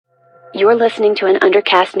You're listening to an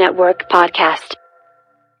Undercast Network podcast.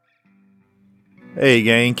 Hey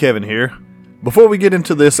gang, Kevin here. Before we get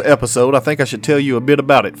into this episode, I think I should tell you a bit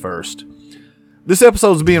about it first. This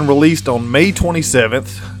episode is being released on May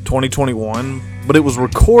 27th, 2021, but it was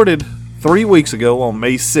recorded 3 weeks ago on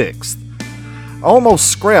May 6th. I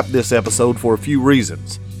almost scrapped this episode for a few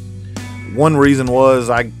reasons. One reason was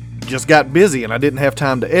I just got busy and I didn't have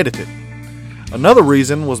time to edit it. Another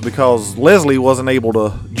reason was because Leslie wasn't able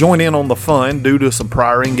to join in on the fun due to some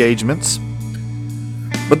prior engagements.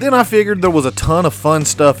 But then I figured there was a ton of fun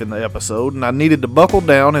stuff in the episode and I needed to buckle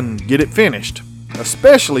down and get it finished,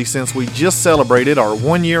 especially since we just celebrated our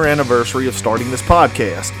 1 year anniversary of starting this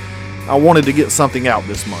podcast. I wanted to get something out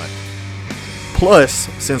this month. Plus,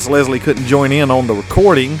 since Leslie couldn't join in on the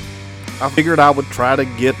recording, I figured I would try to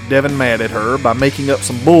get Devin mad at her by making up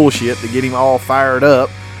some bullshit to get him all fired up,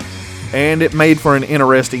 and it made for an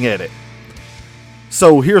interesting edit.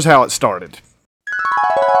 So here's how it started.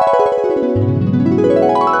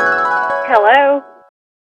 Hello?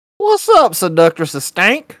 What's up, Seductress of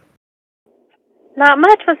Stank? Not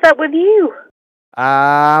much. What's up with you?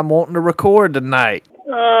 I'm wanting to record tonight.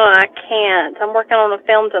 Oh, I can't. I'm working on a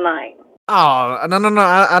film tonight. Oh, no.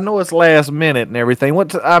 I know it's last minute and everything.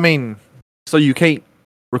 So you can't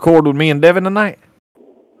record with me and Devin tonight?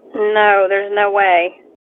 No, there's no way.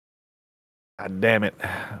 God damn it.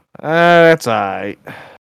 That's alright.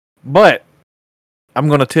 But I'm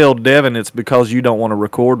going to tell Devin it's because you don't want to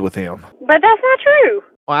record with him. But that's not true.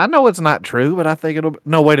 Well, I know it's not true, but I think it'll...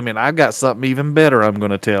 No, wait a minute. I've got something even better I'm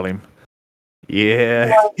going to tell him.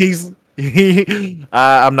 Yeah,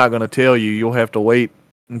 I'm not going to tell you. You'll have to wait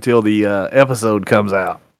until the episode comes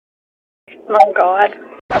out. Oh, God.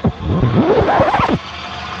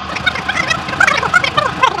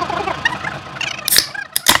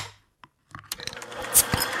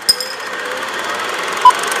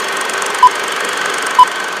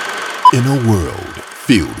 In a world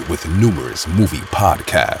filled with numerous movie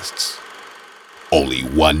podcasts, only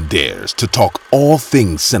one dares to talk all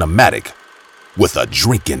things cinematic with a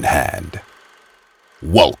drink in hand.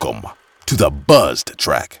 Welcome to the Buzzed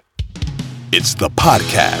Track. It's the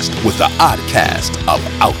podcast with the oddcast of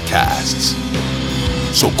outcasts.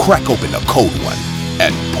 So crack open a cold one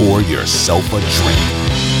and pour yourself a drink.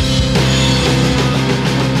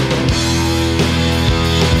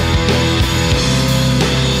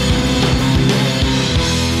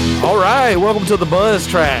 Alright, welcome to the Buzz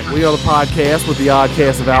Track. We are the podcast with the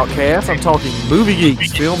oddcast of outcasts. I'm talking movie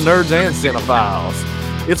geeks, film nerds, and cinephiles.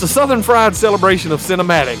 It's a southern fried celebration of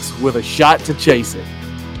cinematics with a shot to chase it.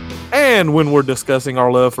 And when we're discussing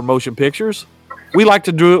our love for motion pictures, we like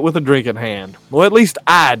to do it with a drink in hand. Well, at least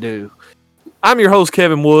I do. I'm your host,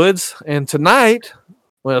 Kevin Woods, and tonight's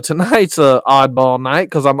a oddball night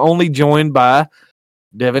because I'm only joined by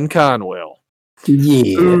Devin Conwell.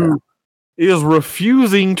 Yeah. Who is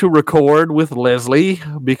refusing to record with Leslie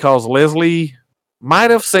because Leslie might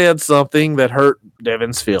have said something that hurt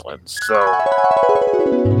Devin's feelings. So,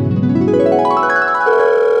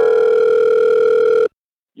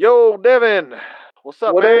 yo, Devin, what's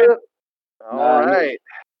up, man? All right,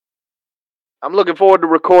 I'm looking forward to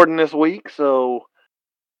recording this week. So,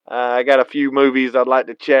 I got a few movies I'd like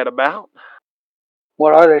to chat about.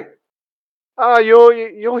 What are they?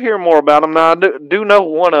 You'll hear more about them now. I do know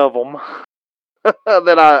one of them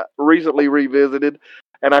that I recently revisited,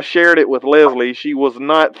 and I shared it with Leslie. She was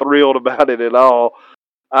not thrilled about it at all.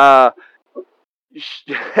 I'm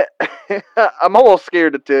almost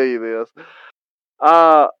scared to tell you this.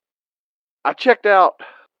 I checked out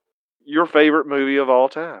your favorite movie of all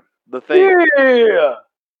time, The Thing. Yeah.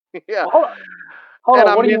 Yeah. Well, hold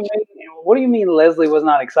on. What do you mean Leslie was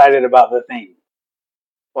not excited about The Thing?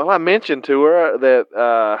 Well, I mentioned to her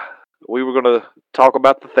that we were going to talk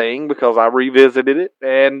about The Thing because I revisited it,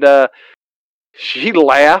 and she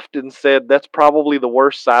laughed and said that's probably the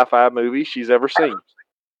worst sci-fi movie she's ever seen.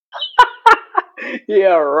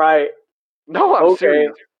 Yeah, right. No, I'm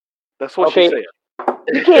serious. That's what she said.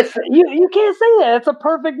 You can't say that. It's a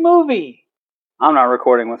perfect movie. I'm not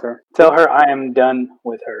recording with her. Tell her I am done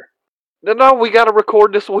with her. No, we got to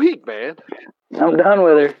record this week, man. I'm done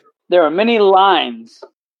with her. There are many lines,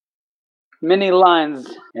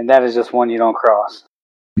 and that is just one you don't cross.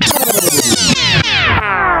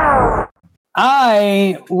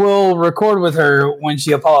 I will record with her when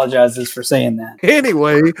she apologizes for saying that.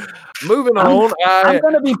 Anyway, moving on. I'm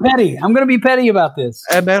going to be petty. I'm going to be petty about this.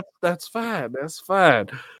 And that's fine. That's fine.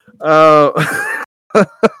 But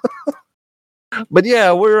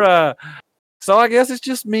yeah, we're so I guess it's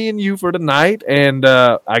just me and you for tonight, and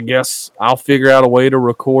I guess I'll figure out a way to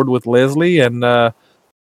record with Leslie, and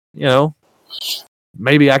you know,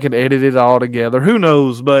 maybe I can edit it all together. Who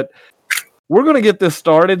knows? But we're going to get this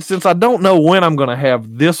started. Since I don't know when I'm going to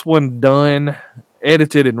have this one done,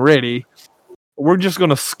 edited, and ready, we're just going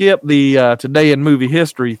to skip the Today in Movie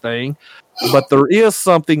History thing. But there is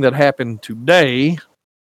something that happened today,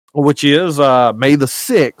 which is May the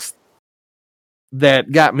 6th,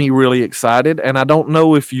 that got me really excited. And I don't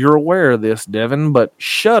know if you're aware of this, Devin, but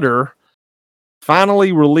Shudder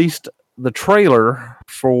finally released the trailer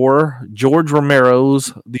for George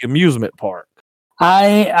Romero's The Amusement Park.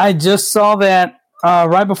 I just saw that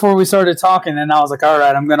right before we started talking, and I was like, all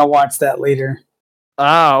right, I'm going to watch that later.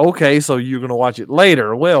 Okay, so you're going to watch it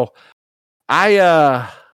later. Well,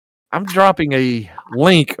 I'm dropping a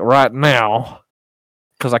link right now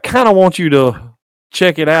because I kind of want you to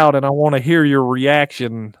check it out, and I want to hear your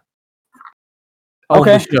reaction on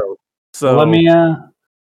the show. So let me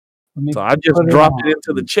so I just dropped it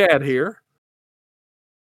into the chat here.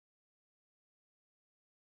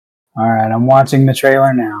 All right, I'm watching the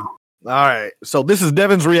trailer now. All right, so this is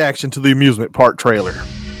Devin's reaction to the amusement park trailer.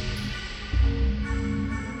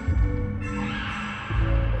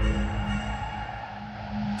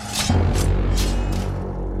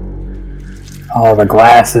 Oh, the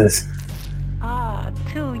glasses. Ah,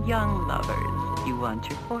 two young lovers. You want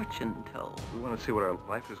your fortune told. We want to see what our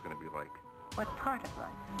life is going to be like. What part of life?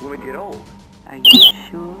 When we get old. Are you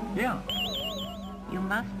sure? Yeah. You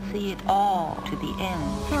must see it all to the end.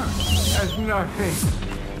 There's nothing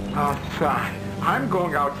outside. I'm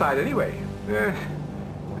going outside anyway. There's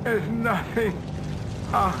nothing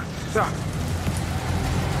outside.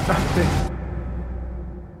 Nothing.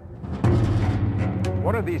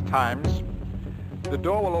 One of these times, the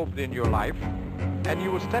door will open in your life, and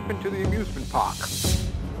you will step into the amusement park.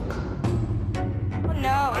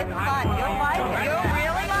 No, it's fun. You'll like it. You'll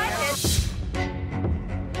really like it.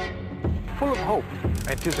 Full of hope,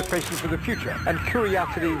 anticipation for the future, and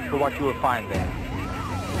curiosity for what you will find there.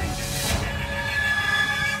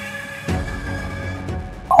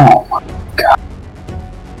 Oh my God.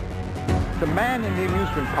 The man in the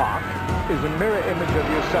amusement park is a mirror image of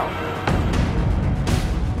yourself,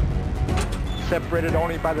 separated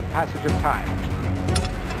only by the passage of time.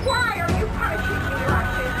 Why are you punishing me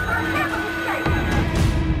like this? For heaven's sake!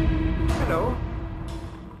 Hello?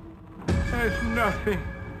 There's nothing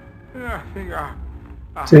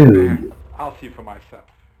Dude. I'll see for myself.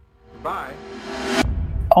 Bye.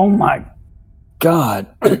 Oh my God.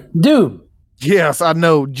 Dude. Yes, I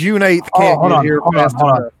know. June 8th can't get here fast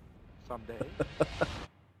enough. Someday.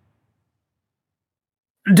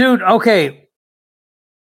 Dude, okay.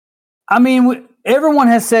 I mean, everyone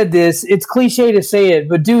has said this. It's cliche to say it,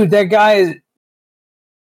 but dude, that guy,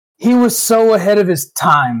 he was so ahead of his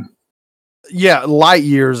time. Yeah, light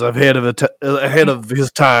years ahead of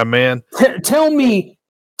his time, man. Tell me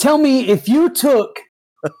if you took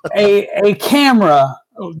a camera,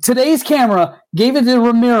 today's camera, gave it to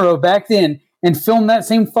Romero back then, and filmed that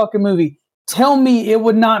same fucking movie. Tell me it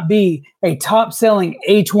would not be a top-selling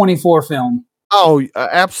A24 film. Oh,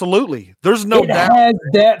 absolutely. There's no doubt. It has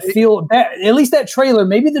that feel. At least that trailer.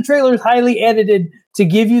 Maybe the trailer is highly edited to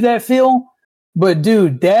give you that feel. But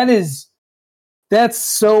dude, that's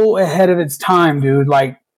so ahead of its time, dude.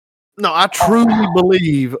 Like, no, I truly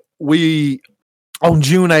believe on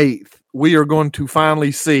June 8th, we are going to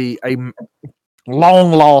finally see a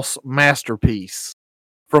long lost masterpiece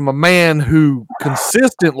from a man who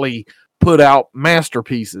consistently put out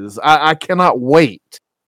masterpieces. I cannot wait.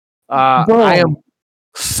 I am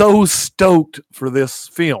so stoked for this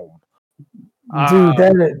film. Dude,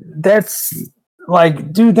 that's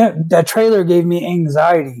like, dude, that trailer gave me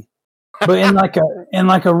anxiety. But in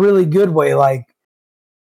like a really good way. Like,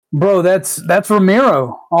 bro, that's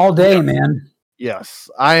Romero all day, man. Yes,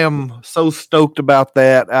 I am so stoked about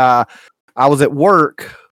that. I was at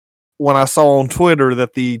work when I saw on Twitter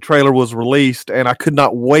that the trailer was released, and I could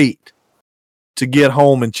not wait to get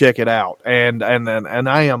home and check it out. And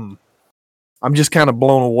I'm just kind of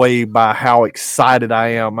blown away by how excited I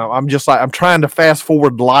am. I'm just like, I'm trying to fast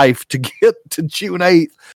forward life to get to June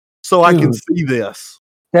 8th so I can see this.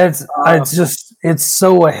 It's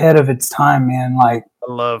so ahead of its time, man. Like,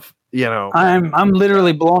 I love, I'm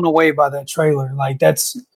literally blown away by that trailer. Like,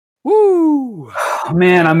 that's woo,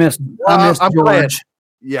 man. I miss I'm George. glad.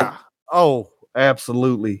 Yeah. Oh,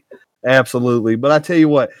 absolutely. But I tell you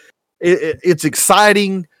what, it's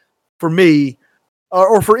exciting for me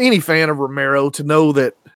or for any fan of Romero to know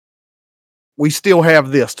that we still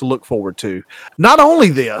have this to look forward to. Not only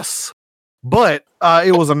this, but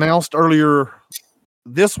it was announced earlier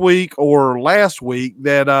this week or last week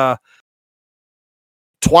that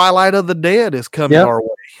Twilight of the Dead is coming our way.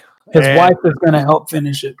 His wife is going to help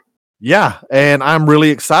finish it. Yeah, and I'm really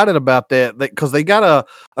excited about that because they got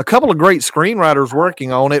a couple of great screenwriters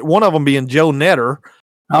working on it. One of them being Joe Netter.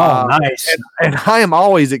 Oh, nice. And I am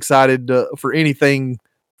always excited for anything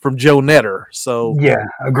from Joe Netter. So Yeah,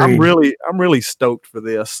 agreed. I'm really stoked for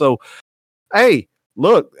this. So, hey,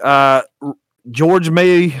 look, George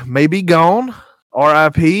may be gone,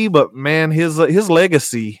 R.I.P. But man, his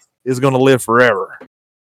legacy is going to live forever.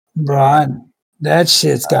 Bro, that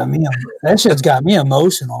shit's got me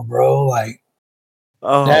emotional, bro. Like,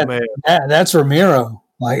 man, that's Ramiro.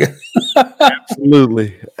 Like,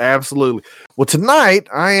 absolutely. Well, tonight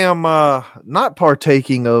I am not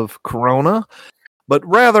partaking of Corona, but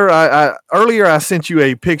rather I earlier I sent you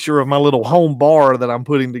a picture of my little home bar that I'm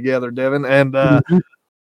putting together, Devin, and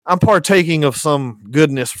I'm partaking of some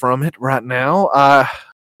goodness from it right now. I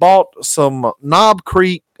bought some Knob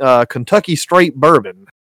Creek Kentucky Straight Bourbon,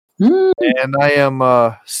 and I am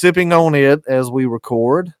sipping on it as we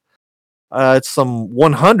record. It's some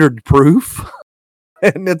 100 proof,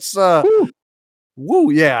 and it's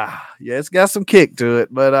it's got some kick to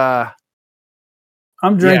it. But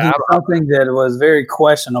I'm drinking something that was very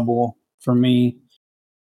questionable for me,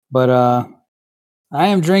 but I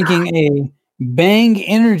am drinking a Bang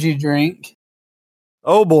energy drink.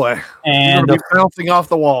 Oh boy, and you're bouncing off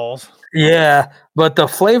the walls. Yeah, but the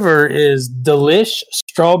flavor is Delish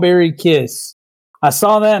Strawberry Kiss. I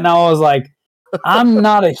saw that and I was like, I'm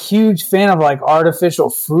not a huge fan of like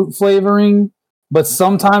artificial fruit flavoring, but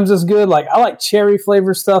sometimes it's good. Like I like cherry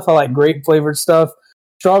flavored stuff. I like grape flavored stuff.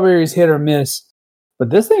 Strawberries hit or miss,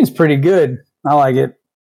 but this thing's pretty good. I like it.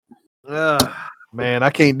 Man, I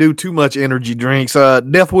can't do too much energy drinks.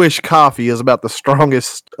 Death Wish coffee is about the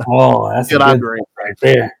strongest. Oh, that's a good drink right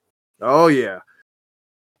there. Oh yeah.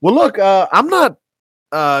 Well, look, I'm not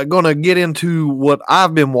going to get into what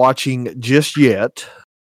I've been watching just yet,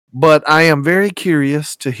 but I am very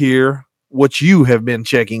curious to hear what you have been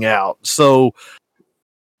checking out. So,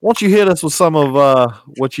 why don't you hit us with some of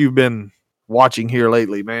what you've been watching here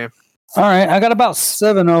lately, man? All right, I got about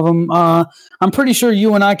 7 of them. I'm pretty sure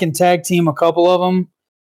you and I can tag team a couple of them.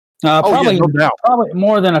 Probably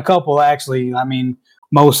more than a couple, actually. I mean,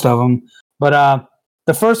 most of them. But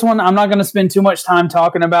the first one, I'm not going to spend too much time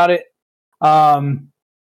talking about it.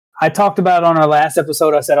 I talked about it on our last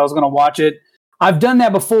episode. I said I was going to watch it. I've done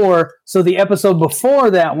that before. So the episode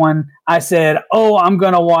before that one, I said, "Oh, I'm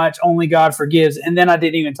going to watch Only God Forgives," and then I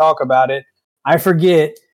didn't even talk about it. I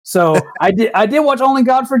forget. So I did watch Only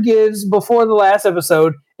God Forgives before the last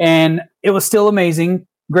episode, and it was still amazing.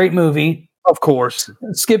 Great movie. Of course.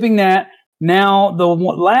 Skipping that. Now, the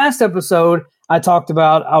last episode I talked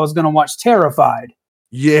about, I was going to watch Terrified.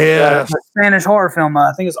 Yeah. The Spanish horror film.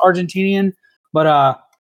 I think it's Argentinian, but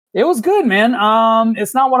it was good, man.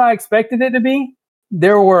 It's not what I expected it to be.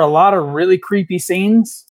 There were a lot of really creepy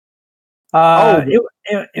scenes.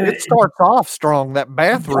 It starts off strong, that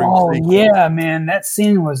bathroom scene. Yeah, man, that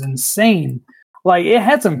scene was insane. Like, it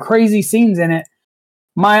had some crazy scenes in it.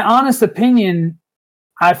 My honest opinion,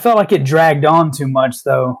 I felt like it dragged on too much,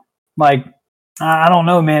 though. Like, I don't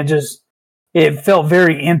know, man, it felt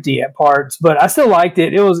very empty at parts, but I still liked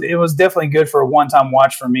it. It was definitely good for a one-time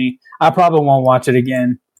watch for me. I probably won't watch it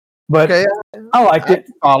again, but okay, I liked it.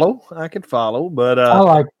 I could follow, but I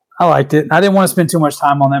liked it. I didn't want to spend too much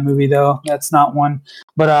time on that movie, though. That's not one.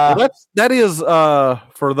 But that is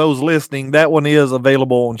for those listening. That one is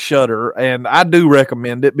available on Shudder, and I do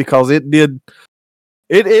recommend it because it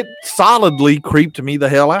solidly creeped me the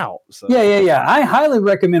hell out. So. Yeah. I highly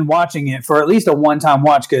recommend watching it for at least a one-time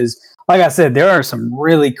watch because, like I said, there are some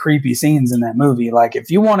really creepy scenes in that movie. Like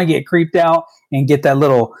if you want to get creeped out and get that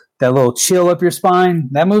little chill up your spine,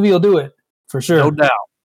 that movie will do it for sure. No doubt.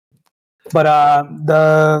 But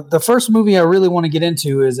the first movie I really want to get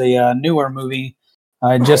into is a newer movie.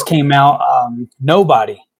 It just came out,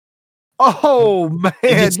 Nobody. Oh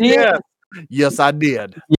man, yes, I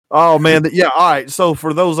did. Oh man, yeah. All right. So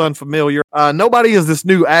for those unfamiliar, Nobody is this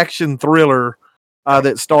new action thriller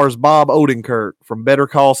that stars Bob Odenkirk from Better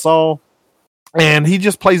Call Saul, and he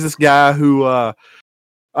just plays this guy who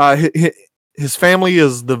his family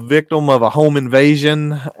is the victim of a home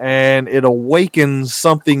invasion, and it awakens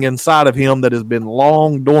something inside of him that has been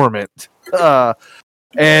long dormant.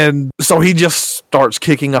 And so he just starts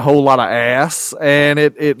kicking a whole lot of ass, and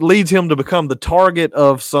it leads him to become the target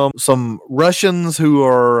of some Russians who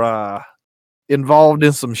are involved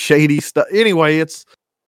in some shady stuff. Anyway, it's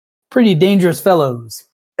pretty dangerous fellows.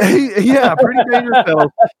 Yeah, pretty dangerous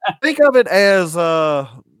fellows. Think of it as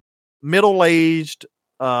middle-aged,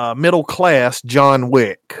 middle-class John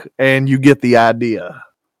Wick, and you get the idea.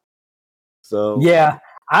 So yeah,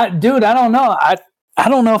 I don't know. I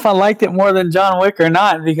don't know if I liked it more than John Wick or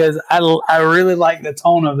not because I really like the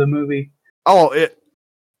tone of the movie. Oh, it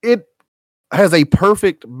has a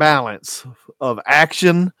perfect balance of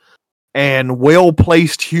action and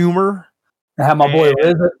well-placed humor. I have my boy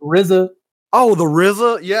RZA. Oh, the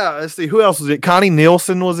RZA. Yeah, let's see. Who else was it? Connie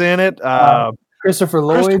Nielsen was in it. Christopher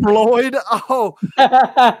Lloyd. Oh,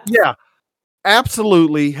 yeah.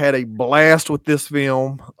 Absolutely had a blast with this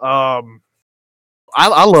film.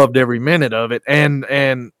 I loved every minute of it, and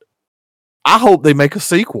I hope they make a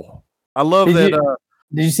sequel. I love Did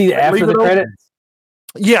you see the after the credits?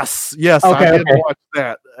 Yes, Okay, I did watch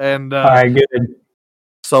that, and all right, good.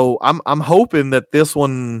 So I'm hoping that this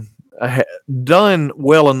one done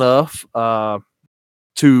well enough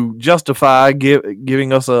to justify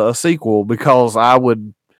giving us a sequel, because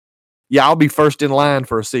I'll be first in line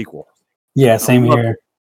for a sequel. Yeah, same here.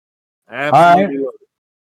 Absolutely. All right.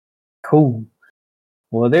 Cool.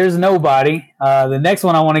 Well, there's Nobody. The next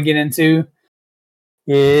one I want to get into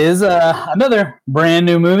is another brand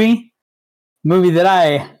new movie that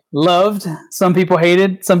I loved. Some people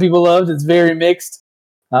hated, some people loved. It's very mixed.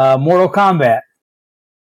 Mortal Kombat.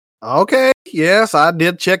 Okay. Yes, I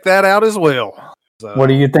did check that out as well. So. What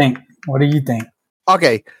do you think?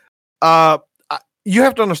 Okay. You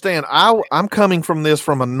have to understand, I'm coming from this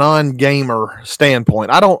from a non-gamer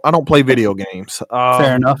standpoint. I don't play video games.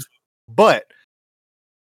 Fair enough. But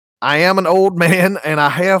I am an old man, and I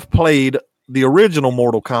have played the original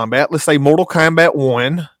Mortal Kombat. Let's say Mortal Kombat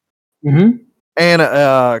 1. Mm-hmm. And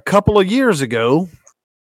a couple of years ago,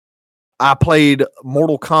 I played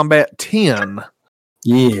Mortal Kombat 10.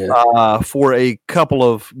 Yeah. For a couple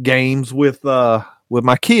of games with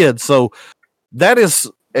my kids. So that is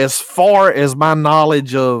as far as my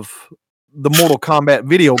knowledge of the Mortal Kombat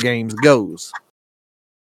video games goes.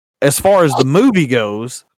 As far as the movie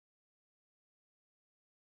goes,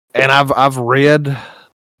 and I've read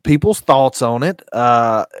people's thoughts on it.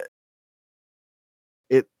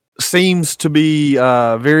 It seems to be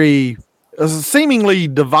very seemingly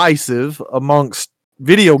divisive amongst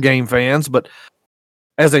video game fans, but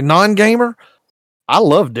as a non-gamer, I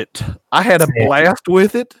loved it. I had a blast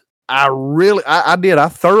with it. I did. I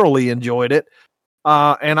thoroughly enjoyed it.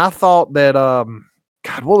 And I thought that,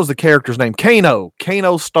 God, what was the character's name? Kano.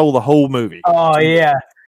 Kano stole the whole movie. Oh, yeah.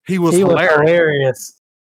 He was hilarious.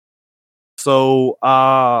 So,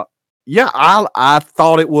 yeah, I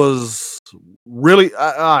thought it was really,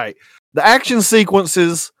 all right. The action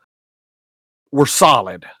sequences were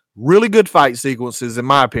solid. Really good fight sequences, in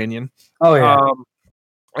my opinion. Oh, yeah.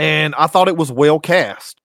 And I thought it was well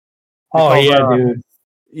cast. Oh, yeah, dude.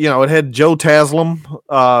 You know, it had Joe Taslim,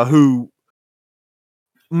 who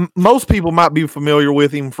most people might be familiar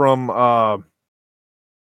with him from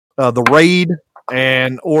The Raid,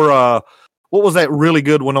 or what was that really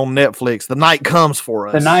good one on Netflix? The Night Comes For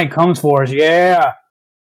Us. The Night Comes For Us, yeah.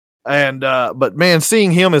 And but man,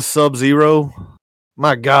 seeing him as Sub-Zero,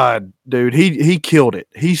 my God, dude, he killed it.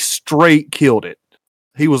 He straight killed it.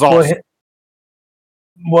 He was awesome.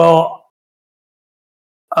 Well,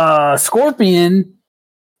 Scorpion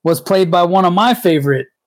was played by one of my favorite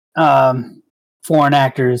foreign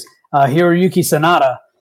actors, Hiroyuki Sanada.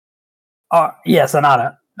 Yeah,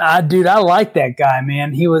 Sanada. Dude, I like that guy,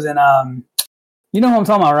 man. He was in, you know who I'm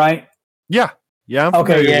talking about, right? Yeah. Yeah.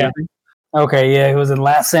 Okay, yeah. Okay, yeah. He was in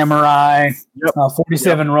Last Samurai,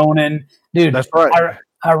 47 Ronin. Dude, that's right.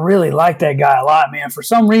 I really like that guy a lot, man. For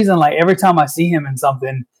some reason, like every time I see him in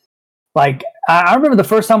something, like I remember the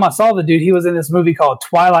first time I saw the dude, he was in this movie called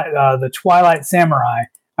The Twilight Samurai.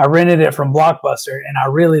 I rented it from Blockbuster, and I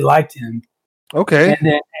really liked him. Okay.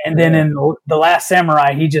 And then in The Last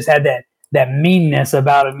Samurai, he just had that meanness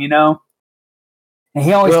about him, you know? And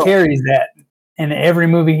he always carries that in every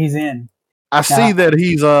movie he's in. I see that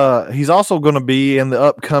he's also going to be in the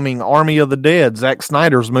upcoming Army of the Dead, Zack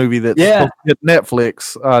Snyder's movie that's supposed to hit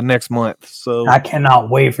Netflix next month. So I cannot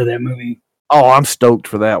wait for that movie. Oh, I'm stoked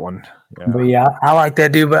for that one. Yeah. But yeah, I like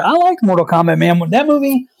that dude. But I like Mortal Kombat, man. That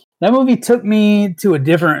movie took me to a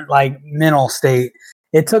different like mental state.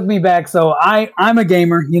 It took me back. So I'm a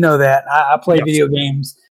gamer, you know that. I play video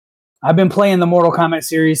games. I've been playing the Mortal Kombat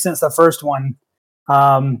series since the first one.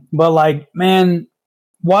 But like, man,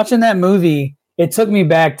 watching that movie, it took me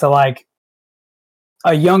back to like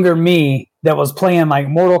a younger me that was playing like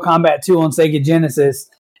Mortal Kombat 2 on Sega Genesis.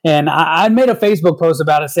 And I made a Facebook post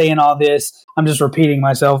about it saying all this. I'm just repeating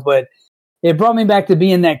myself, but it brought me back to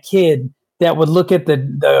being that kid that would look at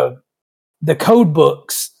the code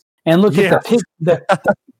books and look at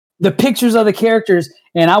the pictures of the characters,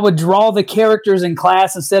 and I would draw the characters in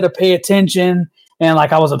class instead of pay attention. And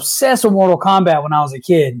like I was obsessed with Mortal Kombat when I was a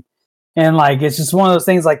kid. And like, it's just one of those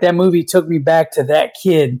things. Like that movie took me back to that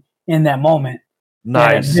kid in that moment.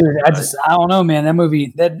 Nice, and, dude. I don't know, man. That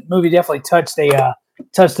movie definitely touched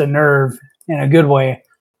a nerve in a good way.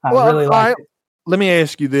 I really liked it. Let me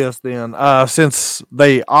ask you this then. Since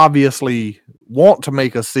they obviously want to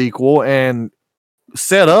make a sequel and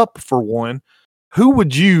set up for one, who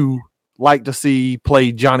would you like to see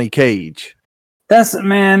play Johnny Cage? That's a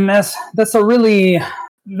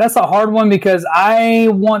hard one because I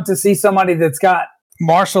want to see somebody that's got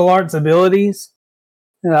martial arts abilities,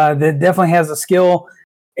 that definitely has a skill.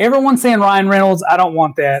 Everyone's saying Ryan Reynolds. I don't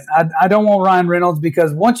want that. I don't want Ryan Reynolds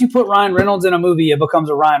because once you put Ryan Reynolds in a movie, it becomes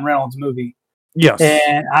a Ryan Reynolds movie. Yes,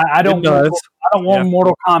 and I don't want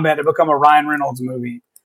Mortal Kombat to become a Ryan Reynolds movie.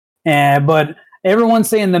 But everyone's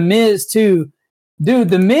saying The Miz too. Dude,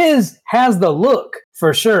 The Miz has the look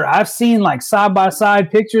for sure. I've seen like side by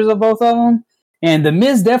side pictures of both of them, and The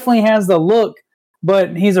Miz definitely has the look.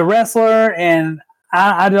 But he's a wrestler, and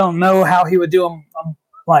I don't know how he would do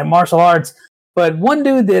like martial arts. But one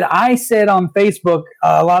dude that I said on Facebook,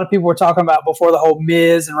 a lot of people were talking about before the whole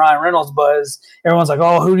Miz and Ryan Reynolds buzz. Everyone's like,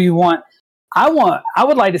 "Oh, who do you want?" I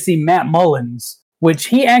would like to see Matt Mullins, which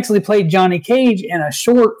he actually played Johnny Cage in a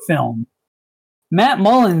short film. Matt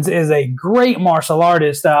Mullins is a great martial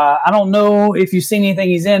artist. I don't know if you've seen anything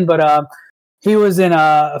he's in, but he was in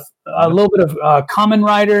a little bit of Kamen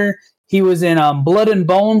Rider. He was in Blood and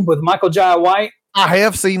Bone with Michael Jai White. I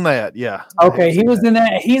have seen that, yeah. Okay, he was in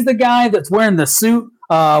that. He's the guy that's wearing the suit,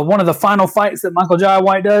 one of the final fights that Michael Jai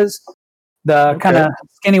White does, the kind of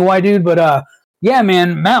skinny white dude. But yeah,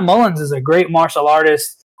 man, Matt Mullins is a great martial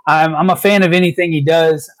artist. I'm a fan of anything he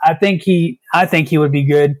does. I think he would be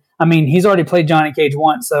good. I mean, he's already played Johnny Cage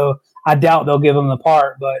once, so I doubt they'll give him the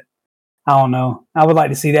part, but I don't know. I would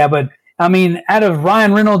like to see that. But, I mean, out of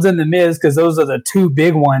Ryan Reynolds and The Miz, because those are the two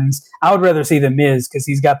big ones, I would rather see The Miz because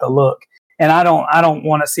he's got the look. And I don't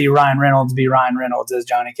want to see Ryan Reynolds be Ryan Reynolds as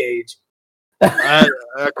Johnny Cage. I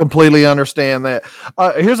completely understand that.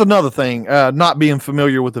 Here's another thing, not being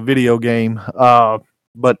familiar with the video game,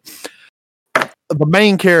 but the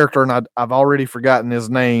main character, and I've already forgotten his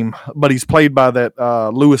name, but he's played by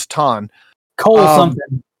that Louis Ton. Cole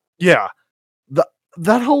something. Yeah.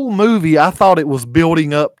 That whole movie, I thought it was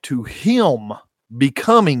building up to him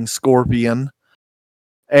becoming Scorpion,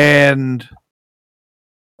 and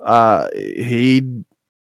he,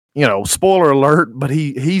 spoiler alert, but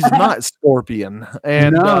he's not Scorpion.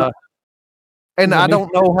 And and I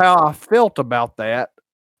don't know how I felt about that.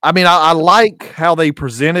 I mean, I like how they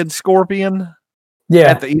presented Scorpion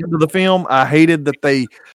at the end of the film. I hated that they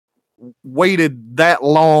waited that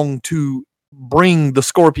long to bring the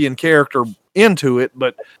Scorpion character into it,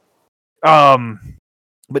 but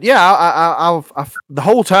yeah, I the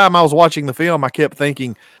whole time I was watching the film, I kept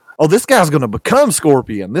thinking, oh, this guy's going to become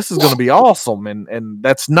Scorpion. This is going to be awesome. And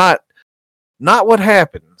that's not what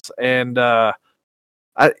happens. And I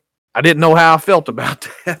didn't know how I felt about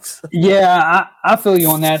that. Yeah, I feel you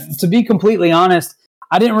on that. To be completely honest,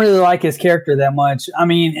 I didn't really like his character that much. I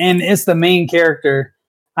mean, and it's the main character.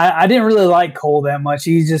 I didn't really like Cole that much.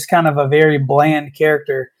 He's just kind of a very bland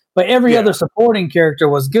character. But every other supporting character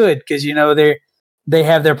was good because, they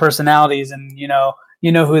have their personalities and, you know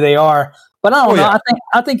who they are. But I don't know.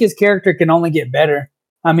 I think his character can only get better.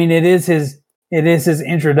 I mean, it is his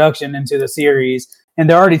introduction into the series, and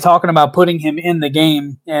they're already talking about putting him in the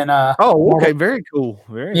game. And very cool.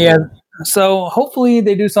 Cool. So hopefully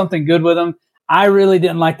they do something good with him. I really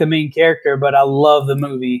didn't like the main character, but I love the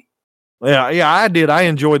movie. Yeah, I did. I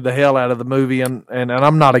enjoyed the hell out of the movie, and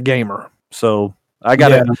I'm not a gamer, so I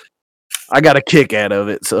got a kick out of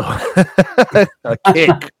it. So a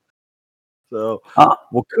kick. So,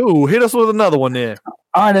 well, cool. Hit us with another one then.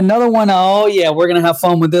 All right, another one. Oh, yeah, we're going to have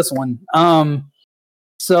fun with this one.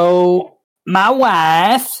 So my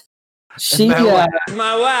wife, she has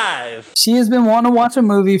been wanting to watch a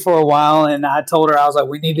movie for a while, and I told her, I was like,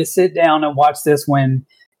 we need to sit down and watch this when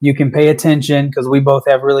you can pay attention because we both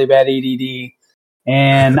have really bad ADD.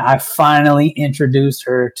 And I finally introduced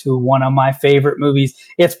her to one of my favorite movies.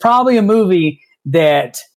 It's probably a movie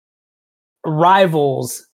that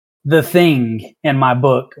rivals The Thing in my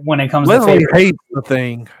book when it comes to favorite. Hate The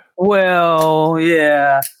Thing. Well,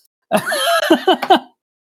 yeah.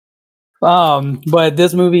 But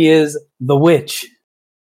this movie is The Witch.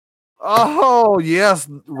 Oh yes,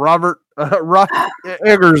 Robert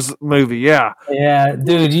Eggers movie. Yeah,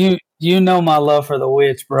 dude. You know my love for The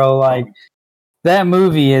Witch, bro. Like that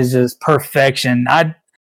movie is just perfection.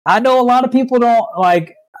 I know a lot of people don't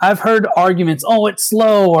like. I've heard arguments, oh, it's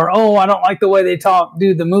slow, or oh, I don't like the way they talk.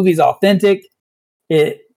 Dude, the movie's authentic.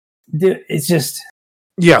 It's just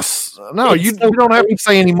Yes. No, It's you so don't have to creepy.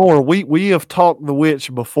 say anymore. We have talked The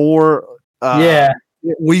Witch before. Yeah.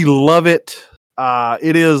 We love it.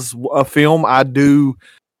 It is a film I do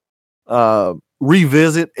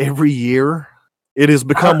revisit every year. It has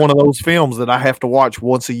become one of those films that I have to watch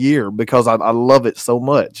once a year because I love it so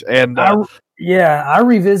much. And I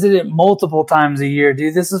revisit it multiple times a year,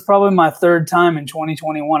 dude. This is probably my third time in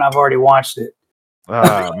 2021 I've already watched it.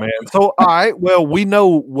 man. So, all right. Well, we know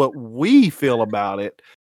what we feel about it.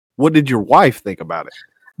 What did your wife think about it?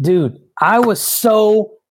 Dude, I was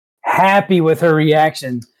so happy with her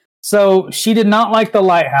reaction. So she did not like The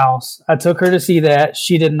Lighthouse. I took her to see that.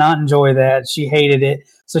 She did not enjoy that. She hated it.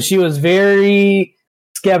 So she was very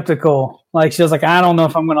skeptical. Like, she was like, I don't know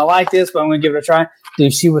if I'm going to like this, but I'm going to give it a try.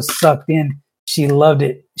 Dude, she was sucked in. She loved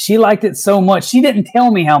it. She liked it so much. She didn't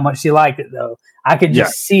tell me how much she liked it, though. I could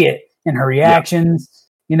just see it in her reactions.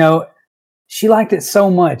 You know, she liked it so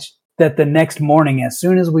much that the next morning, as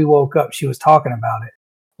soon as we woke up, she was talking about it.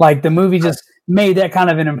 Like, the movie just made that kind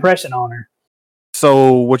of an impression on her.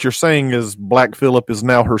 So what you're saying is Black Phillip is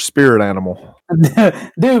now her spirit animal.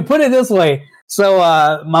 Dude, put it this way. So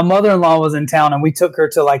my mother-in-law was in town and we took her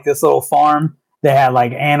to like this little farm that had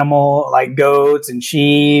like like goats and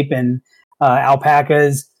sheep and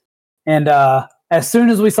alpacas. And as soon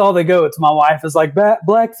as we saw the goats, my wife is like,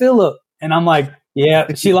 Black Phillip. And I'm like,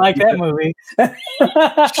 yeah, she liked that movie.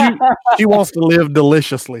 she wants to live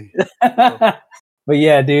deliciously. But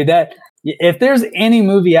yeah, dude, if there's any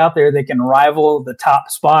movie out there that can rival the top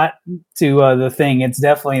spot to The Thing, it's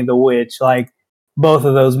definitely The Witch. Like, both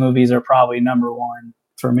of those movies are probably number one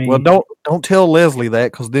for me. Well, don't tell Leslie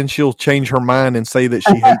that, because then she'll change her mind and say that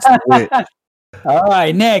she hates The Witch. All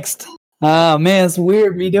right, next. Oh man, it's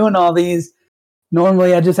weird me doing all these.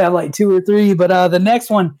 Normally I just have like 2 or 3, but the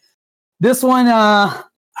next one, this one,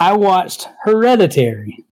 I watched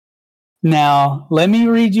Hereditary. Now, let me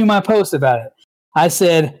read you my post about it. I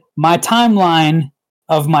said, my timeline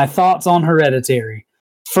of my thoughts on Hereditary.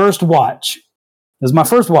 First watch. This is my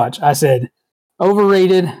first watch. I said,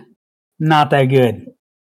 overrated, not that good.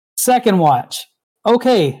 Second watch.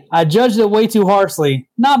 Okay, I judged it way too harshly.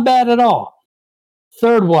 Not bad at all.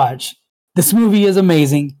 Third watch. This movie is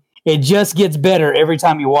amazing. It just gets better every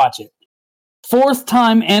time you watch it. Fourth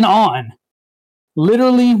time and on.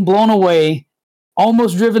 Literally blown away.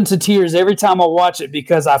 Almost driven to tears every time I watch it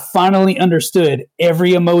because I finally understood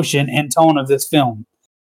every emotion and tone of this film.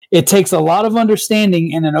 It takes a lot of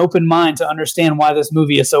understanding and an open mind to understand why this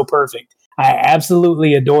movie is so perfect. I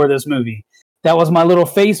absolutely adore this movie. That was my little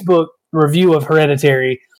Facebook review of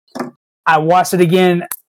Hereditary. I watched it again.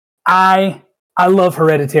 I love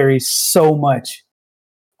Hereditary so much.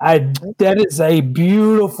 That is a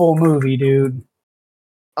beautiful movie, dude.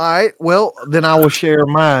 All right. Well, then I will share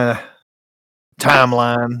my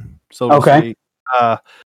timeline, so to speak,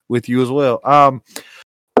 with you as well.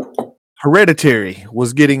 Hereditary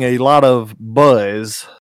was getting a lot of buzz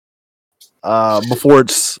before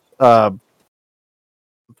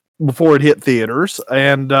it hit theaters,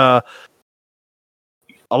 and a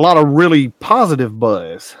lot of really positive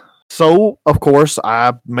buzz. So, of course,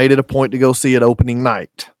 I made it a point to go see it opening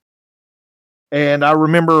night. And I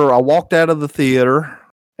remember I walked out of the theater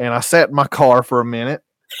and I sat in my car for a minute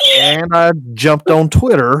and I jumped on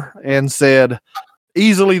Twitter and said,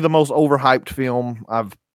 easily the most overhyped film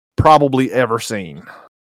I've probably ever seen.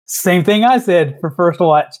 Same thing I said for first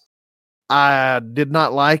watch. I did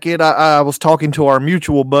not like it. I was talking to our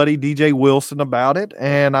mutual buddy, DJ Wilson, about it,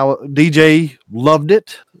 and DJ loved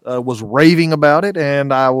it, was raving about it,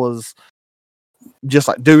 and I was just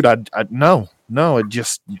like, dude, I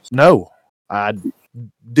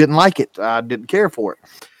didn't like it. I didn't care for it.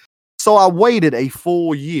 So I waited a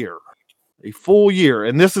full year,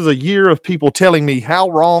 and this is a year of people telling me how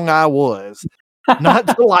wrong I was not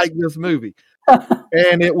to like this movie.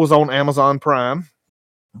 And it was on Amazon Prime.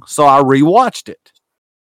 So I rewatched it.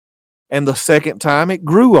 And the second time it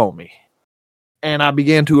grew on me. And I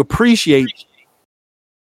began to appreciate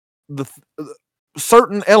the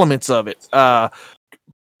certain elements of it.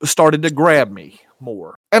 Started to grab me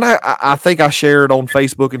more. And I think I shared on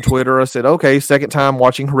Facebook and Twitter. I said, okay, second time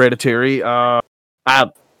watching Hereditary. I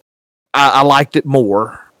liked it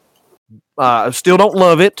more. I still don't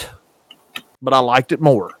love it, but I liked it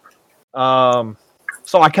more.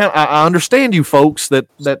 So I understand you folks that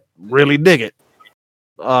really dig it.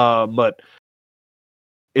 But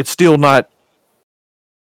it's still not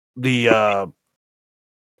it's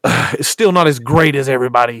still not as great as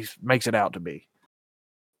everybody makes it out to be.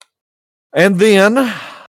 And then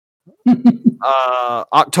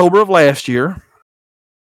October of last year,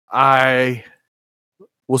 I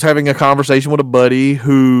was having a conversation with a buddy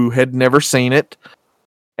who had never seen it.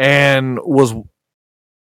 and was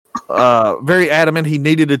very adamant he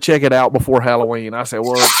needed to check it out before Halloween. I said,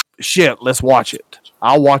 well, shit, let's watch it.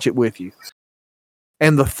 I'll watch it with you.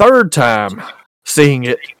 And the third time seeing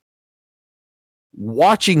it,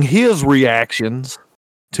 watching his reactions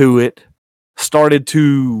to it started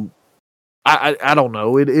to, I don't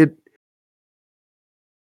know, it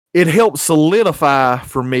helped solidify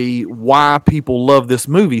for me why people love this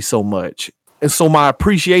movie so much. And so my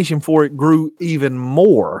appreciation for it grew even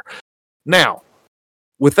more. Now,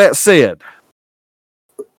 with that said,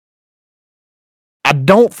 I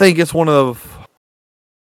don't think it's one of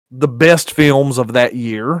the best films of that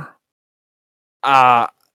year. I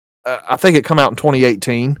think it come out in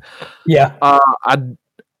 2018. Yeah.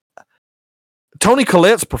 Toni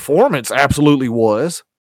Collette's performance absolutely was.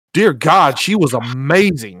 Dear God, she was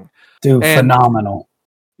amazing. Dude, phenomenal.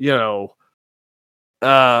 You know,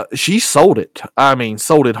 she sold it. I mean,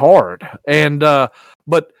 sold it hard. And,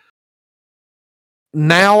 but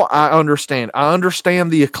now I understand. I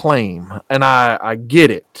understand the acclaim, and I get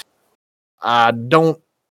it. I don't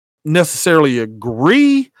necessarily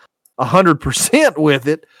agree 100% with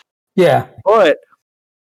it. Yeah. But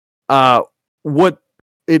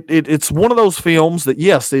it's one of those films that,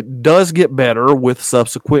 yes, it does get better with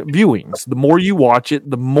subsequent viewings. The more you watch it,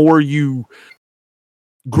 the more you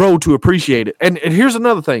grow to appreciate it. And here's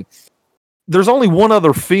another thing. There's only one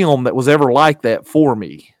other film that was ever like that for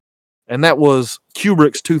me, and that was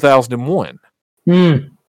Kubrick's 2001.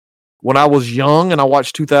 When I was young and I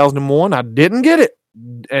watched 2001, I didn't get it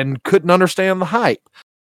and couldn't understand the hype.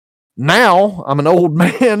 Now I'm an old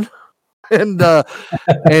man, and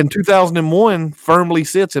 2001 firmly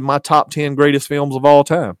sits in my top 10 greatest films of all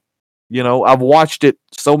time. You know, I've watched it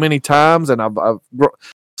so many times, and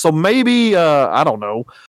so maybe I don't know,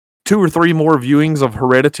 2 or 3 more viewings of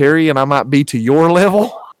Hereditary, and I might be to your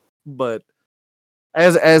level. But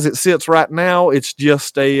as it sits right now, it's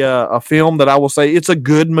just a film that I will say it's a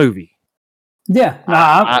good movie. Yeah,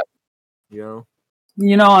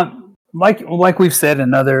 like we've said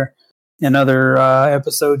in other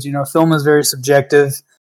episodes, you know, film is very subjective.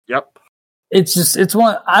 Yep. It's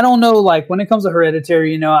one, I don't know, like when it comes to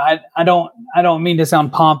Hereditary, you know, I don't mean to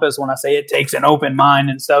sound pompous when I say it takes an open mind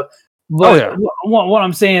and stuff. But what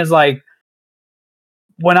I'm saying is, like,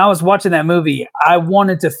 when I was watching that movie, I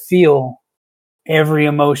wanted to feel every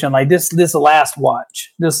emotion. Like this last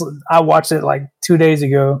watch, I watched it like 2 days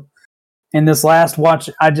ago, and this last watch,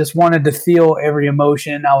 I just wanted to feel every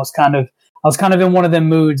emotion. I was kind of in one of them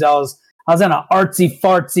moods. I was in an artsy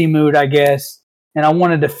fartsy mood, I guess, and I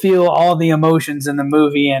wanted to feel all the emotions in the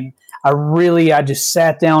movie. And I just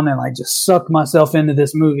sat down and like just sucked myself into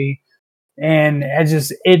this movie, and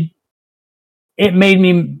it made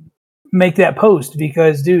me make that post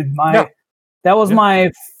because, dude, that was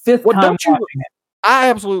my 5th time watching it. I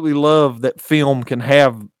absolutely love that film can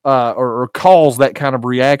have or cause that kind of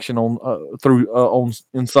reaction on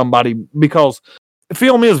in somebody, because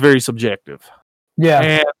film is very subjective.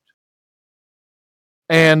 Yeah,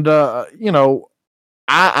 and you know,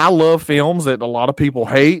 I love films that a lot of people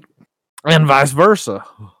hate, and vice versa.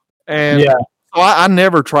 And so I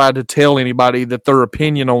never try to tell anybody that their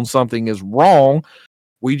opinion on something is wrong.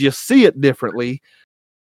 We just see it differently.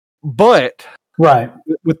 But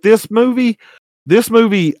with this movie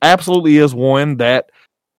absolutely is one that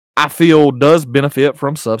I feel does benefit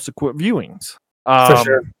from subsequent viewings. For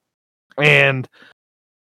sure. And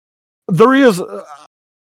there is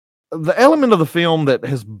the element of the film that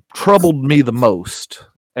has troubled me the most.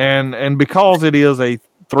 And because it is a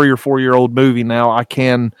 3 or 4 year old movie now, I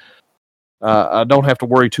don't have to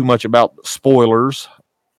worry too much about spoilers.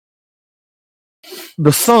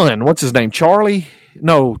 The son, what's his name? Charlie?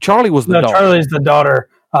 No, Charlie was the daughter. Charlie's the daughter.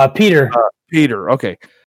 Peter. Peter, okay.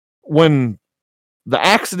 When the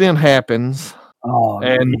accident happens,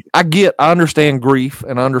 and I understand grief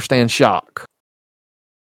and I understand shock.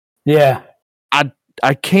 Yeah.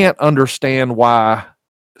 I can't understand why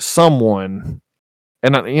someone,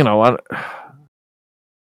 and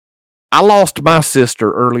I lost my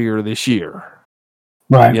sister earlier this year.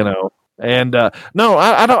 Right. You know, and no,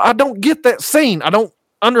 I don't get that scene. I don't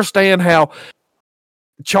understand how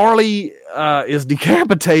Charlie is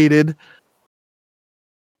decapitated,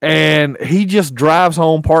 and he just drives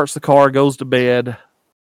home, parks the car, goes to bed.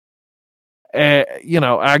 And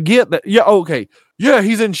I get that. Yeah, okay. Yeah,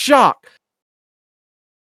 he's in shock.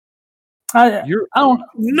 You don't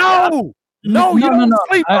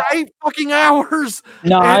sleep for 8 fucking hours.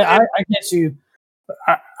 No, I get you.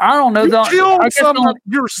 I don't know. You killed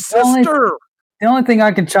your sister. The only thing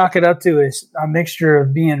I can chalk it up to is a mixture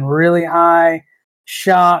of being really high,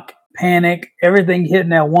 shock, panic, everything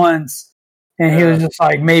hitting at once, And he was just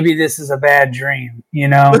like, maybe this is a bad dream, you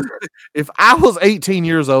know? If I was 18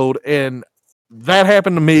 years old and that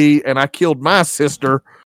happened to me and I killed my sister,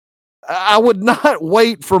 I would not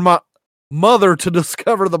wait for my mother to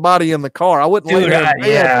discover the body in the car. I wouldn't lay there in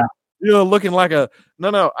bed, looking like a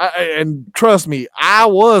no. And trust me, I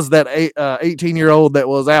was that 18-year-old that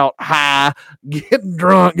was out high, getting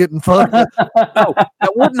drunk, getting fucked up. No,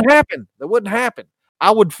 that wouldn't happen. That wouldn't happen.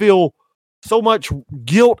 I would feel so much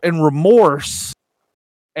guilt and remorse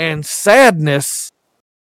and sadness.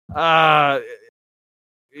 Yeah,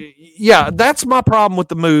 that's my problem with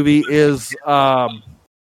the movie is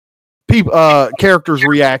characters'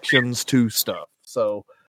 reactions to stuff. So,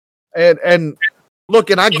 and look,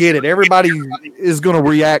 and I get it. Everybody is going to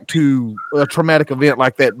react to a traumatic event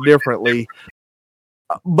like that differently.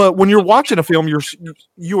 But when you're watching a film,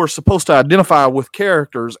 you are supposed to identify with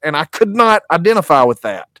characters, and I could not identify with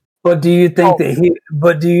that. But do you think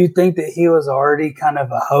that he was already kind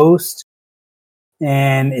of a host,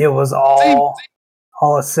 and it was all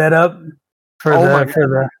a setup for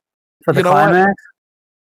the climax?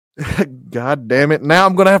 God damn it! Now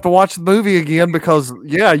I'm gonna have to watch the movie again because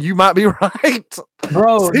you might be right,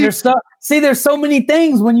 bro. There's so many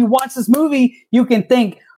things when you watch this movie. You can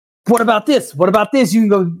think, what about this? What about this? You can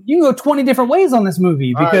go 20 different ways on this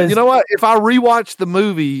movie because you know what? If I rewatch the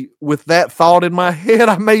movie with that thought in my head,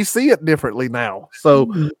 I may see it differently now. So,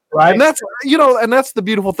 right, and that's the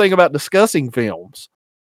beautiful thing about discussing films.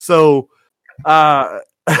 So,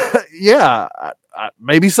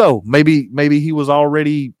 maybe so. Maybe he was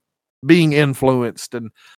already being influenced, and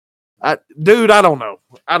I don't know.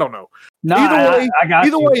 No,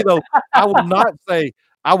 either way, though, I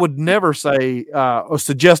would never say or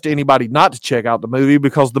suggest to anybody not to check out the movie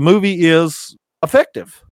because the movie is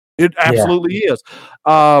effective. It absolutely is.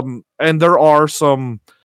 And there are some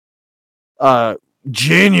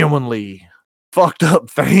genuinely fucked up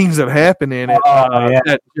things that happen in it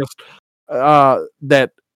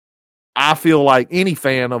that I feel like any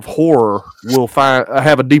fan of horror will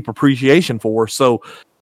have a deep appreciation for. So,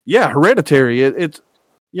 yeah, Hereditary. It's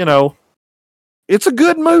a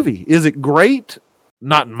good movie. Is it great?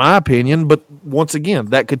 Not in my opinion, but once again,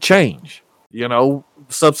 that could change.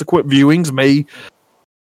 Subsequent viewings may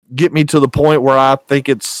get me to the point where I think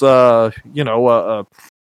it's one of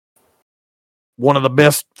the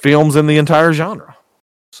best films in the entire genre.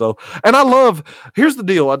 So, and here's the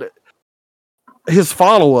deal. His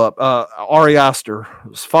follow-up, Ari Aster's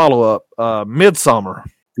follow-up, Midsummer.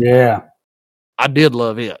 Yeah. I did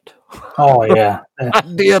love it. Oh, yeah. I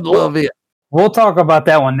did love it. We'll talk about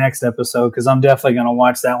that one next episode because I'm definitely going to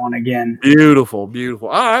watch that one again. Beautiful, beautiful.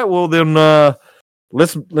 All right, well then,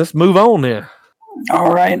 let's move on then.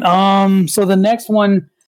 All right. So the next one,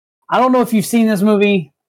 I don't know if you've seen this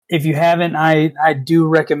movie. If you haven't, I do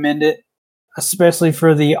recommend it, especially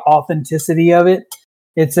for the authenticity of it.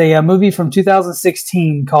 It's a movie from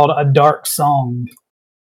 2016 called A Dark Song.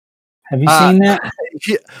 Have you seen that?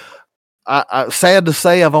 Yeah. Sad to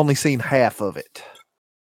say, I've only seen half of it.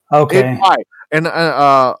 Okay. And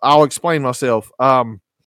I'll explain myself.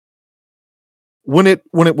 When it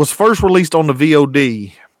was first released on the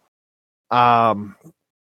VOD, I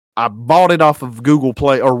bought it off of Google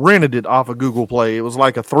Play or rented it off of Google Play. It was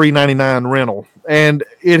like a $3.99 rental, and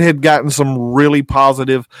it had gotten some really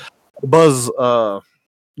positive buzz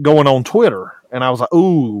going on Twitter. And I was like,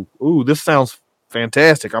 "Ooh, this sounds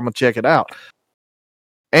fantastic! I'm gonna check it out."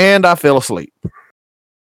 And I fell asleep.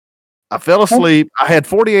 I had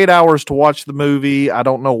 48 hours to watch the movie. I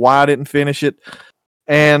don't know why I didn't finish it.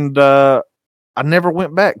 And I never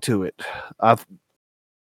went back to it. But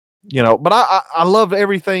I love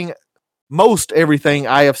most everything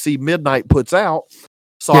IFC Midnight puts out.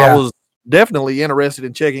 So I was definitely interested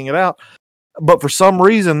in checking it out. But for some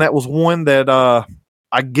reason, that was one that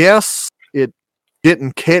I guess it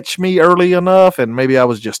didn't catch me early enough. And maybe I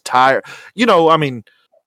was just tired.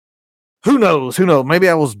 Who knows? Maybe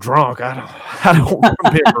I was drunk. I don't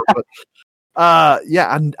remember. But I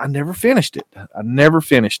never finished it.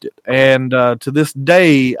 And to this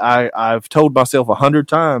day, I've told myself 100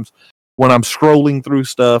 times when I'm scrolling through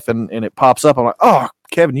stuff and it pops up, I'm like, "Oh,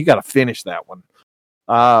 Kevin, you got to finish that one."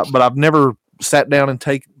 But I've never sat down and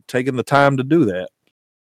taken the time to do that.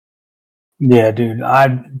 Yeah, dude.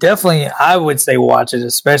 I would say watch it,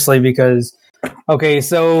 especially because, okay,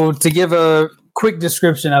 so to give a quick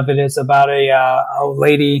description of it, it's about a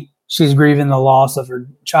lady. She's grieving the loss of her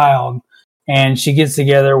child, and she gets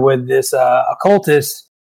together with this occultist,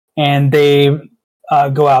 and they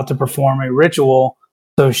go out to perform a ritual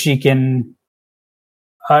so she can.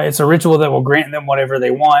 It's a ritual that will grant them whatever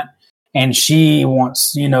they want, and she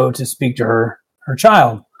wants, to speak to her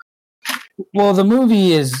child. Well, the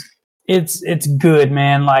movie it's good,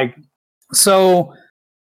 man. Like, so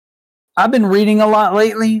I've been reading a lot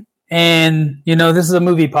lately, and this is a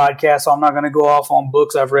movie podcast, so I'm not going to go off on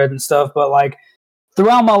books I've read and stuff. But like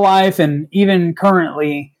throughout my life, and even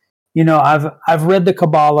currently, I've read the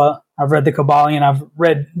Kabbalah, I've read the Kabbalion, I've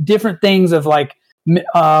read different things of like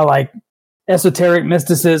esoteric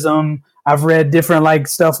mysticism. I've read different like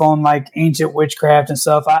stuff on like ancient witchcraft and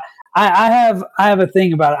stuff. I have a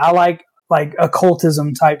thing about it. I like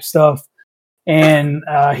occultism type stuff. And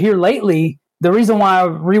here lately, the reason why I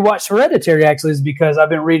rewatched Hereditary actually is because I've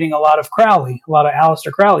been reading a lot of Crowley, a lot of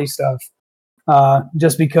Aleister Crowley stuff.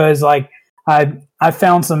 Just because like I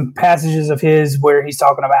found some passages of his where he's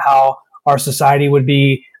talking about how our society would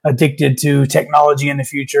be addicted to technology in the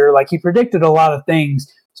future. Like he predicted a lot of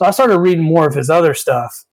things. So I started reading more of his other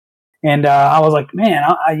stuff. And I was like, man,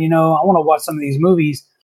 I want to watch some of these movies.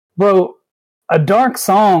 Bro, A Dark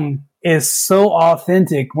Song is so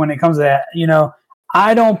authentic when it comes to that.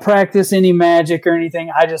 I don't practice any magic or anything.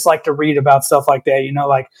 I just like to read about stuff like that.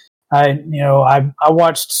 Like I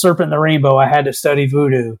watched Serpent and the Rainbow. I had to study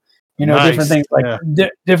voodoo. Nice. Different things like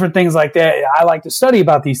different things like that. I like to study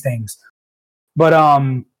about these things. But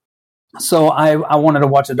so I wanted to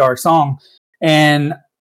watch A Dark Song, and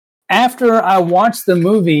after I watched the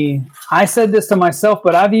movie, I said this to myself,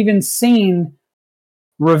 but I've even seen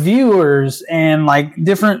reviewers and like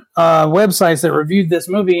different websites that reviewed this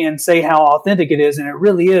movie and say how authentic it is. And it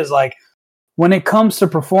really is. Like when it comes to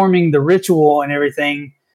performing the ritual and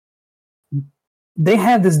everything, they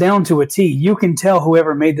have this down to a T. You can tell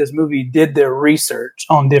whoever made this movie did their research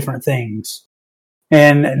on different things.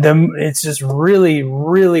 And it's just really,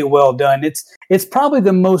 really well done. It's probably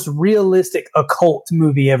the most realistic occult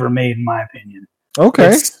movie ever made, in my opinion. Okay,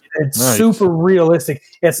 it's nice. Super realistic.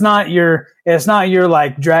 It's not your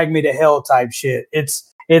like drag me to hell type shit.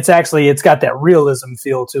 It's got that realism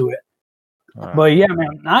feel to it. Right. But yeah,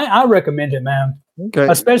 man, I recommend it, man. Okay,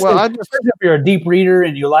 especially if you're a deep reader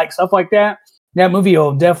and you like stuff like that. That movie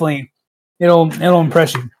will definitely it'll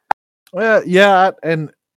impress you. Well, yeah,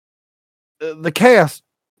 and the cast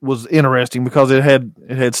was interesting because it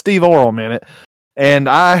had Steve Oram in it, and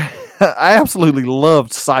I absolutely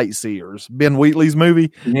loved Sightseers, Ben Wheatley's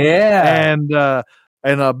movie. Yeah, and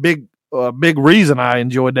a big reason I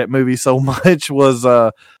enjoyed that movie so much was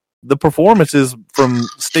the performances from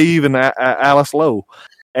Steve and Alice Lowe,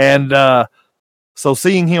 and so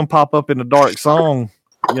seeing him pop up in A Dark Song,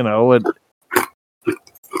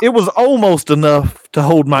 it was almost enough to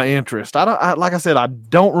hold my interest. Like I said, I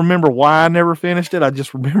don't remember why I never finished it. I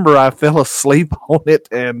just remember I fell asleep on it,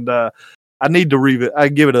 and I need to I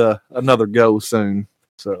give it another go soon.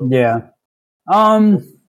 So yeah,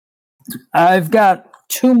 I've got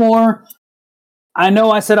two more. I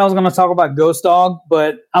know I said I was going to talk about Ghost Dog,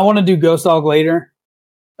 but I want to do Ghost Dog later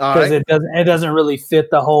because it doesn't really fit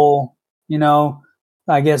the whole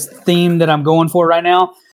I guess theme that I'm going for right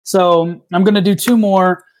now. So I'm going to do two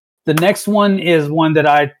more. The next one is one that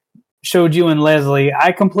I showed you and Leslie.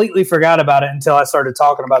 I completely forgot about it until I started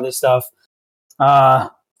talking about this stuff.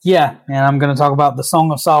 Yeah, and I'm going to talk about The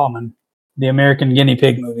Song of Solomon, the American Guinea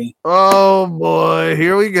Pig movie. Oh, boy.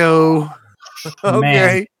 Here we go.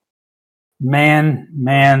 Okay. Man.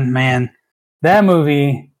 That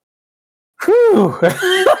movie. Whew.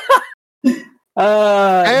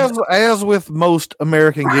 As with most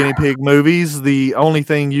American Guinea Pig movies, the only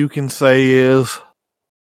thing you can say is,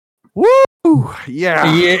 "Woo,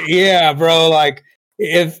 yeah, bro." Like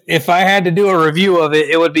if I had to do a review of it,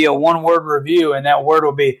 it would be a one-word review, and that word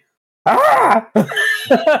would be "ah."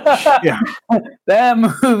 Yeah, that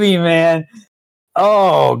movie, man.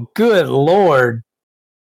 Oh, good Lord!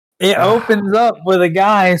 It opens up with a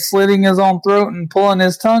guy slitting his own throat and pulling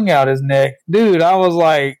his tongue out his neck, dude. I was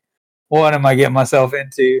like, what am I getting myself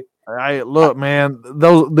into? Look, man,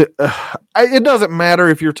 it doesn't matter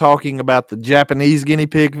if you're talking about the Japanese guinea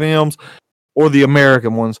pig films or the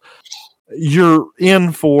American ones. You're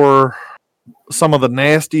in for some of the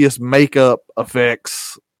nastiest makeup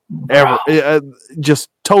effects ever. Just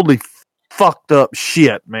totally fucked up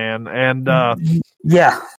shit, man. And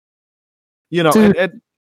yeah, the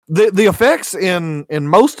effects in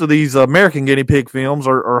most of these American guinea pig films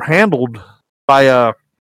are handled by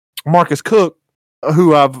Marcus Cook,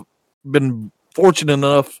 who I've been fortunate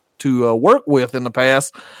enough to work with in the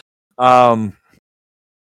past. And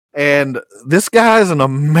this guy's an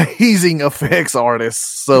amazing effects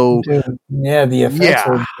artist. So, dude, yeah, the effects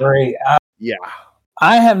were great.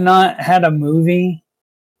 I have not had a movie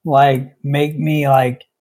like make me like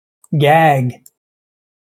gag,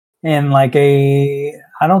 and like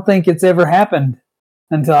I don't think it's ever happened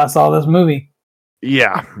until I saw this movie.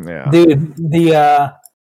 Yeah. Dude,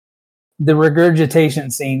 the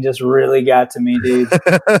regurgitation scene just really got to me, dude.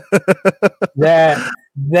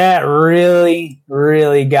 that really,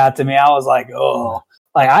 really got to me. I was like, oh,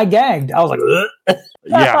 like I gagged. I was like, ugh.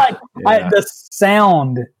 Yeah.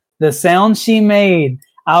 The sound she made,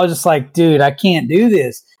 I was just like, dude, I can't do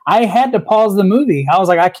this. I had to pause the movie. I was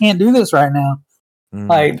like, I can't do this right now.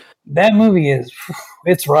 Like that movie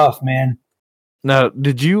it's rough, man. Now,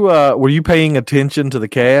 did you were you paying attention to the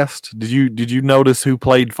cast? Did you notice who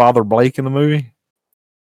played Father Blake in the movie?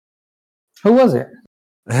 Who was it?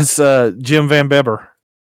 It's Jim Van Bebber.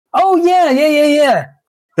 Oh yeah.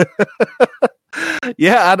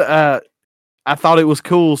 Yeah, I thought it was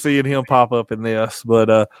cool seeing him pop up in this,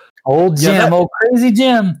 but old Jim, old crazy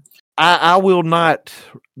Jim. I will not.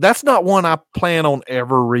 That's not one I plan on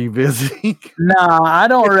ever revisiting. No, I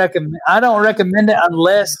don't recommend it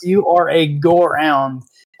unless you are a gore hound.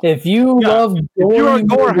 If you love, if you're a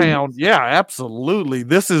gore hound, yeah, absolutely.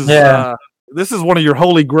 This is one of your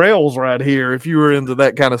holy grails right here. If you were into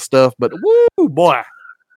that kind of stuff, but woo, boy,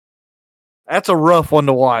 that's a rough one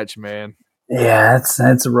to watch, man. Yeah,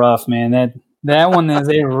 that's rough, man. That one is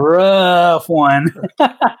a rough one.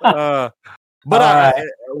 But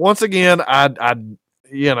once again, I'm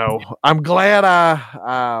glad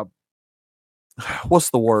I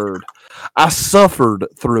what's the word? I suffered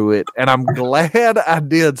through it, and I'm glad I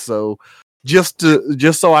did so, just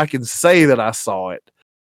so I can say that I saw it.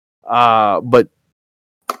 But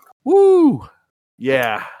woo,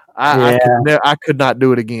 yeah, I could not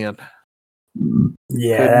do it again.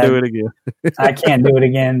 Yeah, couldn't do it again. I can't do it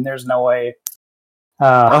again. There's no way.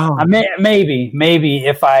 Maybe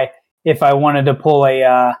if I wanted to pull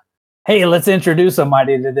a hey, let's introduce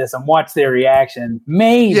somebody to this and watch their reaction.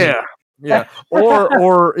 Maybe. Yeah.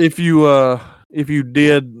 or if you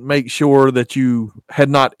did make sure that you had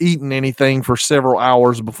not eaten anything for several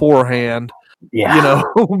hours beforehand. Yeah.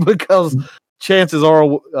 Because chances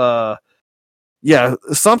are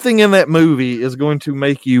something in that movie is going to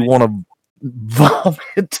make you want to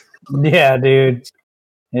vomit. Yeah, dude.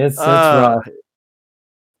 It's rough.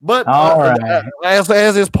 But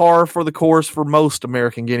as is par for the course for most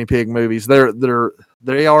American guinea pig movies,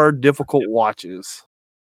 they are difficult watches.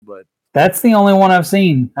 But that's the only one I've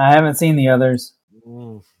seen. I haven't seen the others.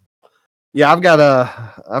 Yeah, I've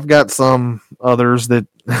got some others that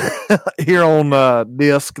here on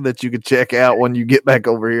disc that you could check out when you get back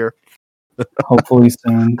over here. Hopefully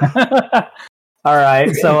soon. All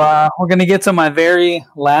right, so we're gonna get to my very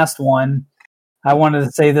last one. I wanted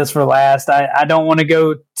to say this for last. I don't want to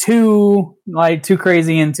go too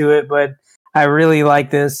crazy into it, but I really like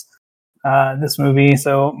this movie.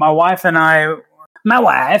 So my wife,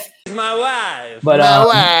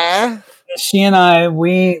 she and I,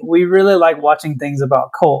 we really like watching things about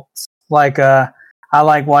cults. Like I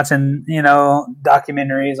like watching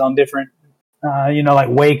documentaries on different like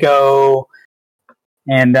Waco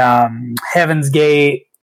and Heaven's Gate,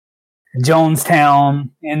 Jonestown,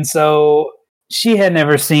 and so she had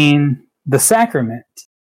never seen The Sacrament,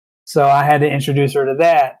 so I had to introduce her to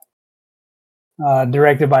that.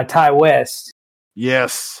 Directed by Ty West.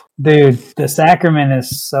 Yes, dude, The Sacrament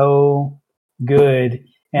is so good.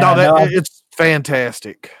 And it's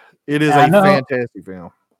fantastic. It is a fantastic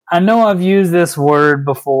film. I know I've used this word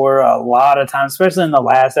before a lot of times, especially in the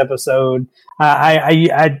last episode.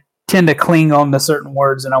 I tend to cling on to certain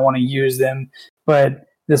words and I want to use them, but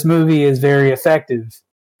this movie is very effective.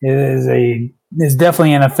 It's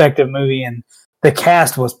definitely an effective movie, and the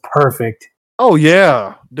cast was perfect. Oh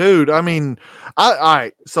yeah, dude. I mean,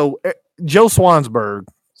 so Joe Swansberg,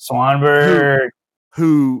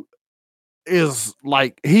 who is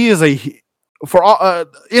like for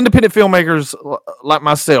independent filmmakers like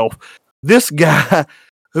myself, this guy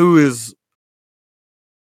who is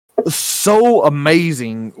so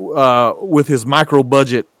amazing with his micro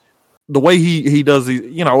budget, the way he does these,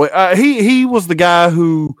 he was the guy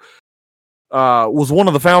who was one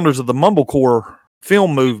of the founders of the mumblecore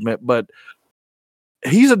film movement, but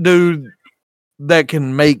he's a dude that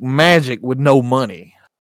can make magic with no money.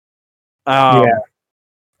 Swanberg's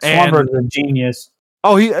a genius.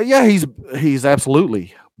 Oh, he's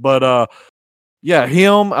absolutely. But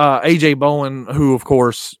him, AJ Bowen, who of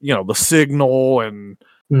course, The Signal and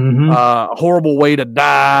Horrible Way to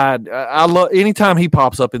Die. I love anytime he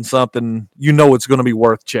pops up in something, it's going to be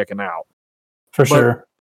worth checking out. For sure.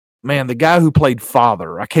 Man, the guy who played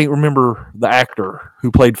Father, I can't remember the actor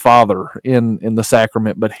who played Father in The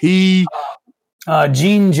Sacrament, but he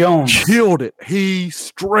Gene Jones killed it. He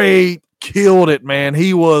straight killed it, man.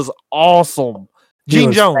 He was awesome.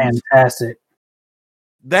 Gene Jones, fantastic.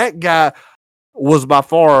 That guy was by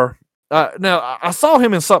far Now, I saw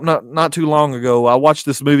him in something not too long ago. I watched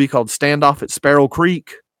this movie called Standoff at Sparrow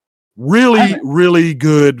Creek. Really, really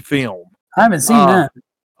good film. I haven't seen that.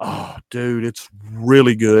 Oh, dude, it's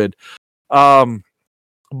really good.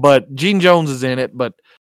 But Gene Jones is in it. But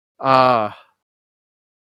yeah,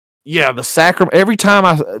 the sacrament. Every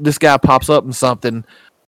time this guy pops up in something,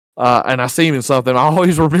 and I see him in something, I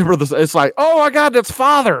always remember this. It's like, oh my God, that's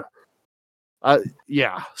Father.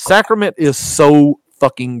 Yeah, Sacrament is so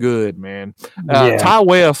fucking good, man. Ty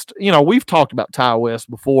West, we've talked about Ty West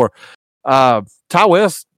before. Ty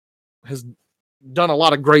West has done a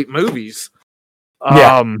lot of great movies.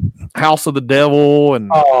 House of the Devil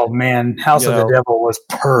and oh man, House of the Devil was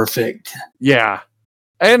perfect. Yeah.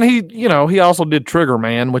 And he also did Trigger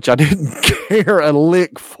Man, which I didn't care a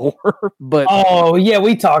lick for, but oh yeah,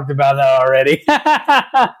 we talked about that already.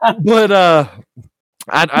 But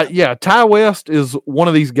Ty West is one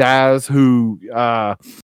of these guys who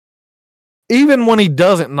even when he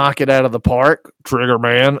doesn't knock it out of the park, Trigger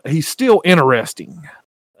Man, he's still interesting.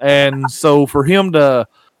 And so for him to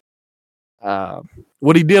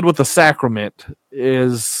what he did with the Sacrament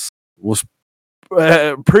was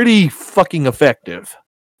pretty fucking effective.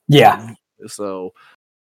 Yeah. So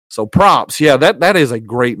props. Yeah, that is a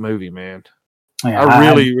great movie, man. Yeah, I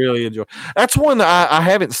really, really enjoy. That's one that I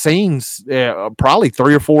haven't seen probably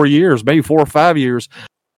 3 or 4 years, maybe 4 or 5 years,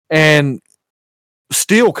 and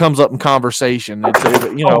still comes up in conversation. I'm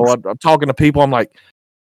talking to people. I'm like,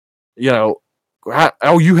 oh,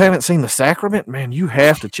 you haven't seen The Sacrament? Man, you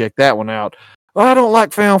have to check that one out. Oh, I don't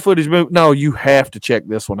like found footage movies. No, you have to check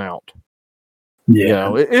this one out.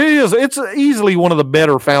 Yeah, it is. It's easily one of the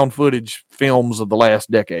better found footage films of the last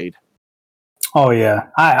decade. Oh yeah,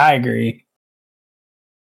 I agree.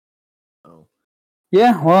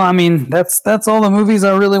 Yeah, well, I mean, that's all the movies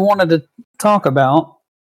I really wanted to talk about.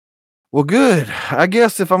 Well, good. I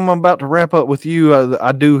guess if I'm about to wrap up with you,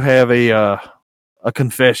 I do have a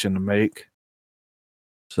confession to make.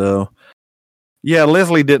 So, yeah,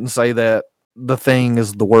 Leslie didn't say that The Thing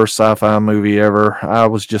is the worst sci-fi movie ever. I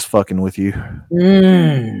was just fucking with you.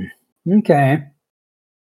 Okay.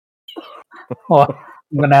 Well,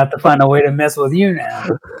 I'm going to have to find a way to mess with you now.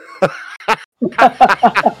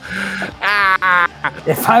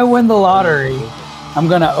 If I win the lottery, I'm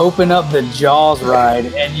going to open up the Jaws ride,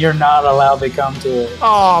 and you're not allowed to come to it.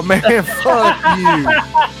 Oh, man, fuck you.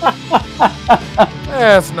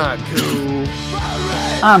 That's not cool.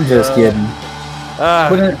 I'm just kidding.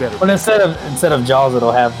 But instead of Jaws,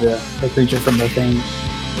 it'll have the creature from The Thing.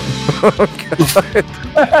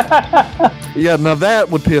 Yeah, now that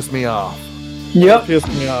would piss me off. Yep. Piss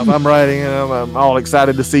me off. I'm writing it. I'm all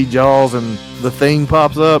excited to see Jaws and The Thing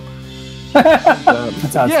pops up.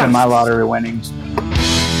 That's how I spend my lottery winnings.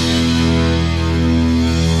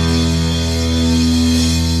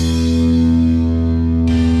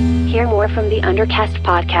 Hear more from the Undercast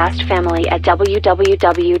podcast family at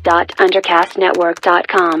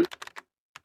www.undercastnetwork.com.